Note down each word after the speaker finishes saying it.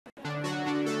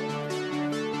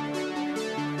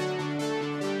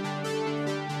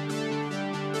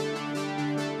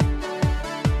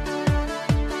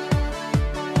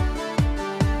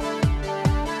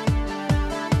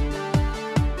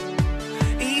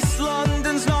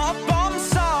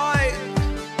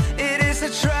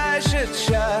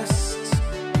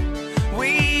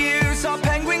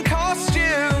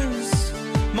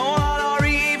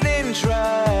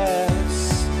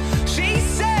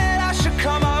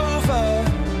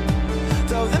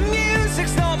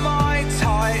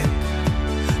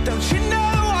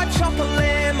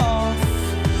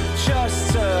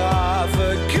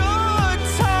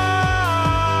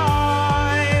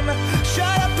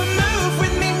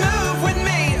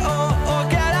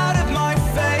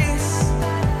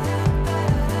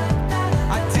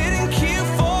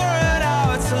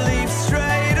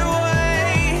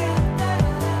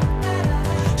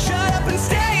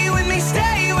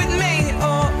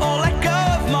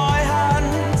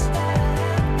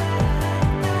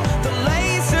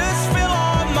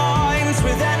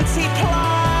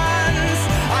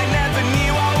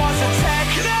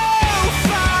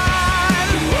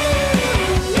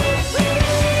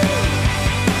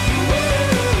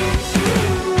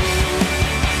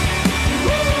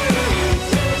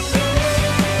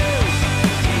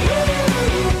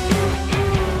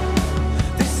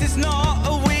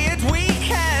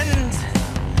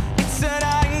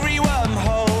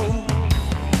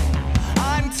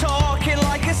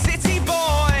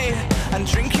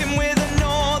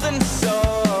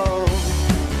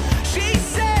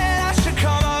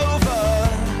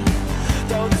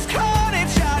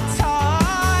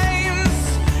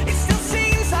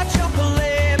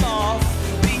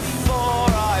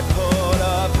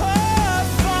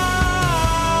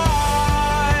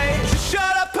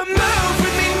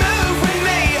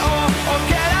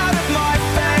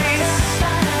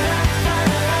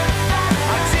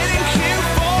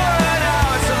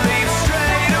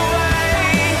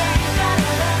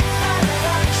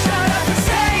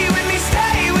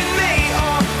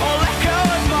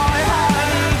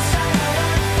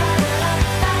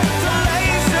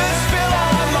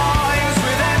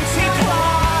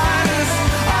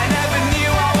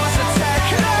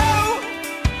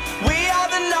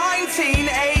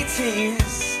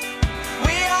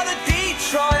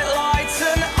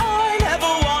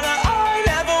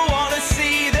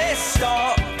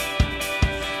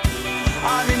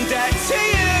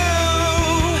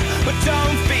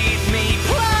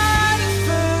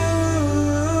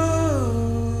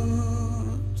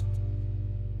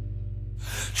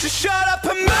Just shut up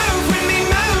and move with me,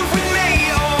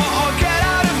 or get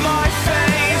out of my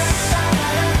face.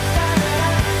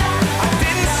 I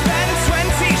didn't spend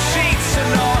 20 sheets to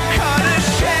not cut a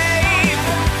shape.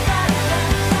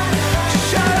 Just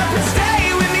shut up and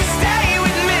stay with me,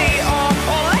 or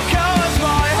let go of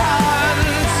my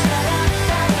hands.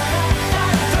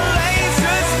 The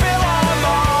lasers fill our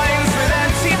minds with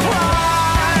empty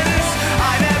plans.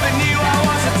 I never knew I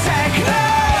was a techno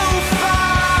fan.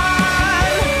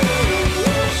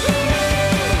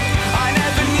 I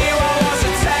never knew I was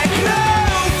a techno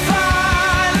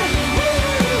fan.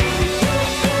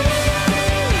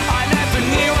 I never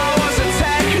knew I was a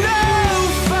techno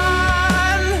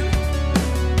fan.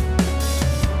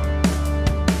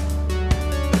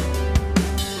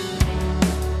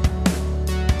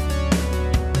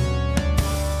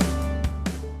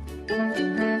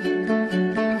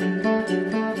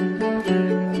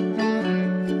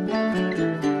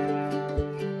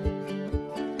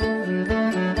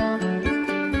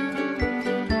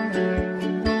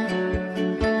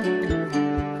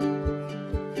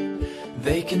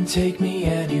 They can take me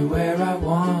anywhere I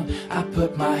want. I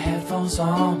put my headphones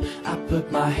on, I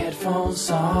put my headphones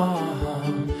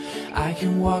on. I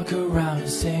can walk around and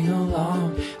sing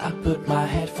along. I put my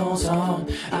headphones on,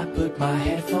 I put my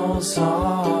headphones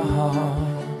on.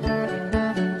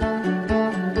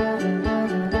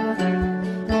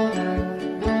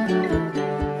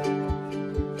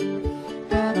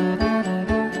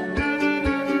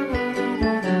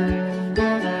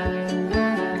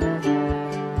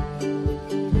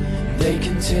 They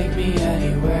can take me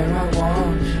anywhere I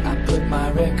want. I put my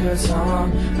records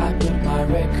on, I put my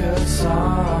records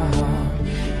on.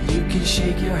 You can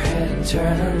shake your head and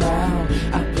turn around.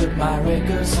 I put my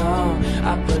records on,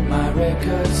 I put my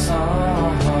records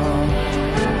on.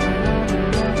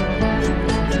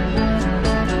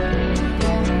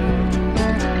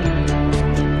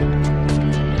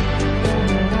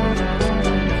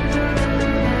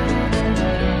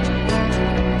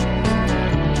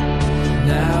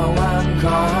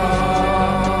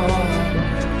 Gone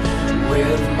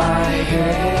with my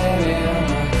head in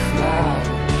a cloud,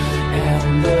 and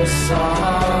the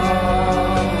songs,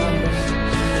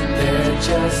 they're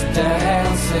just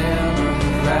dancing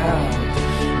around.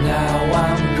 Now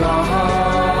I'm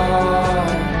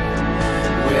gone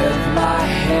with my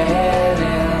head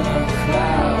in a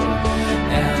cloud,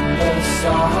 and the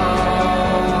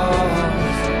songs,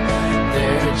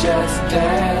 they're just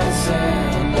dancing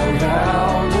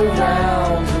around,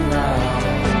 around, around.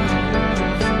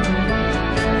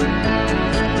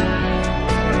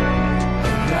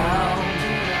 Around.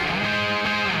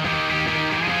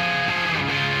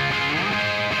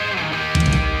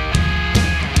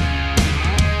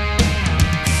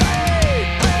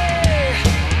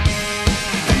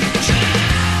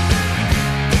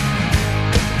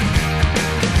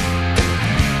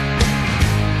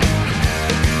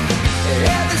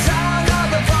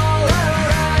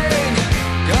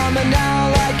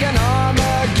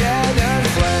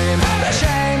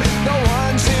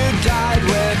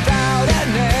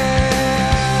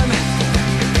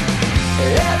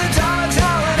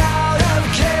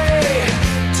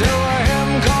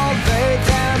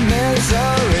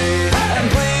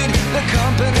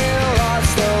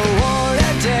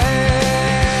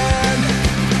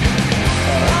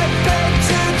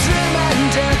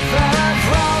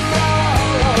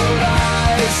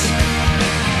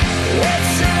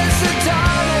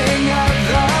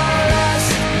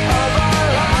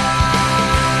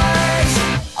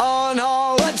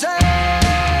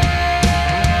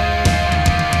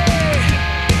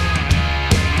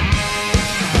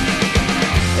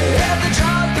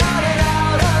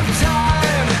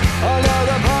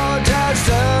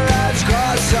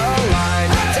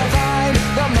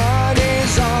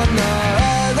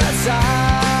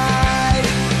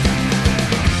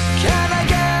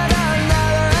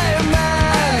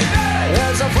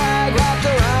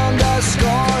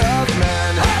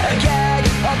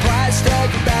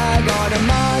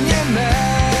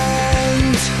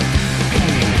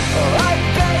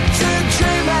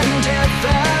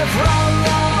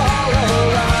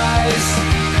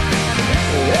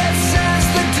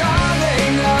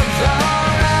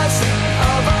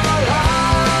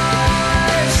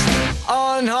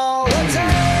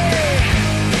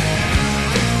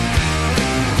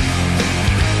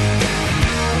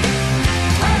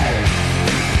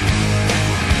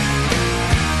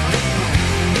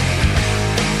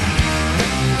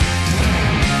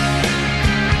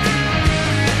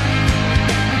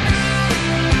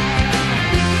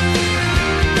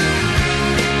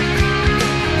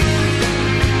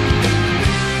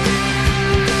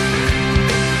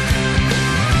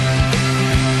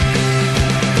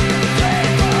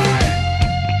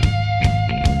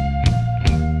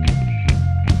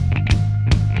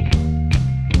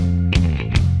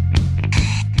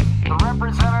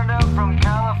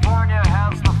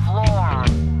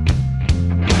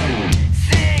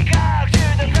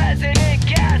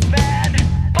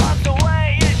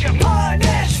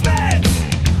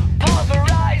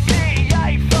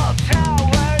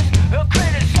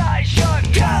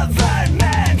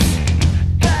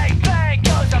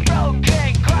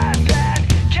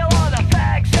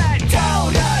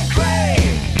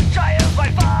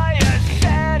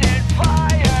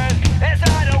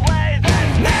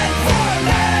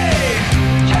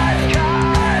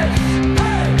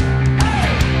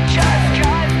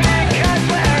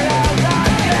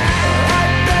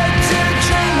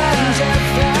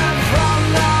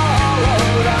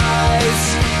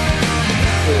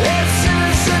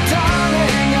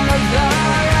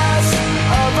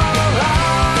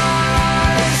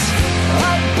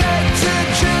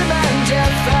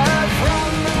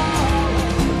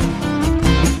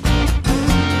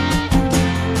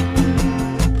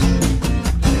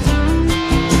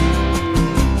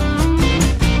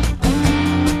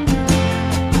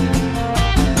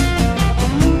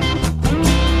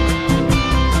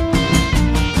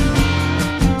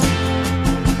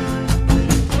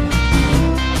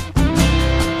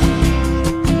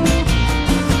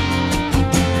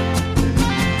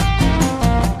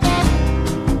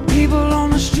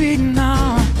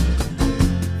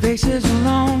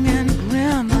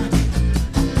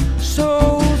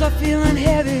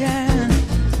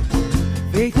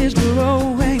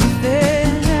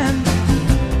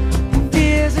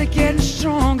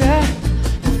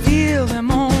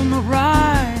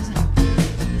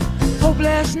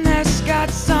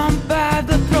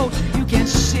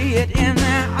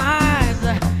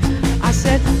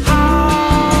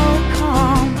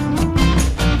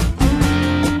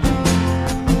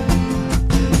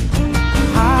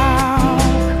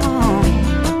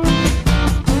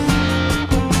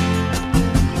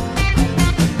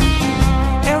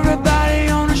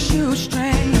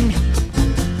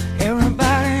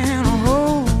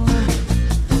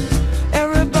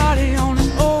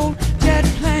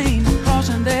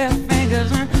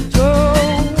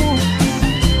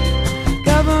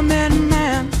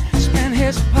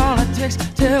 politics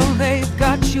till they've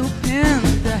got you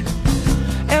pinned.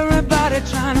 Everybody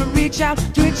trying to reach out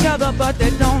to each other, but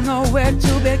they don't know where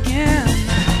to begin.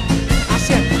 I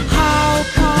said, how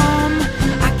come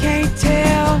I can't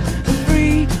tell the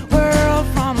free world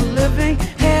from a living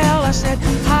hell? I said,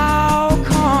 how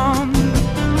come?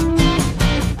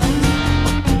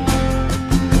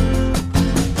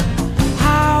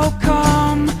 How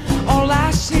come all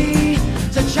I see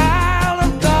is a child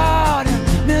of God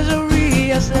in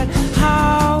misery? I said,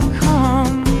 how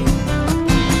come?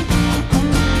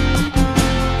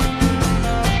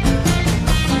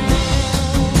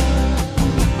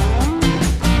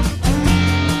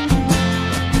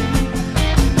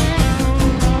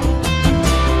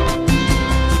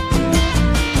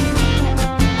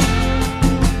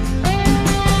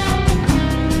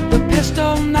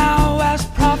 Now as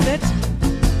prophet,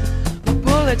 the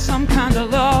bullet some kind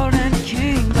of lord and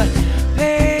king, but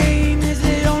pain is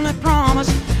the only promise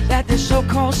that this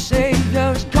so-called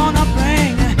savior is gonna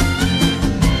bring.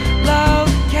 Love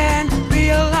can be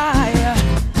a liar,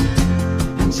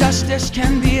 and justice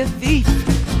can be a thief,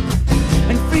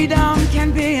 and freedom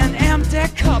can be an empty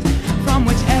cup from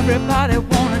which everybody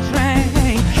wants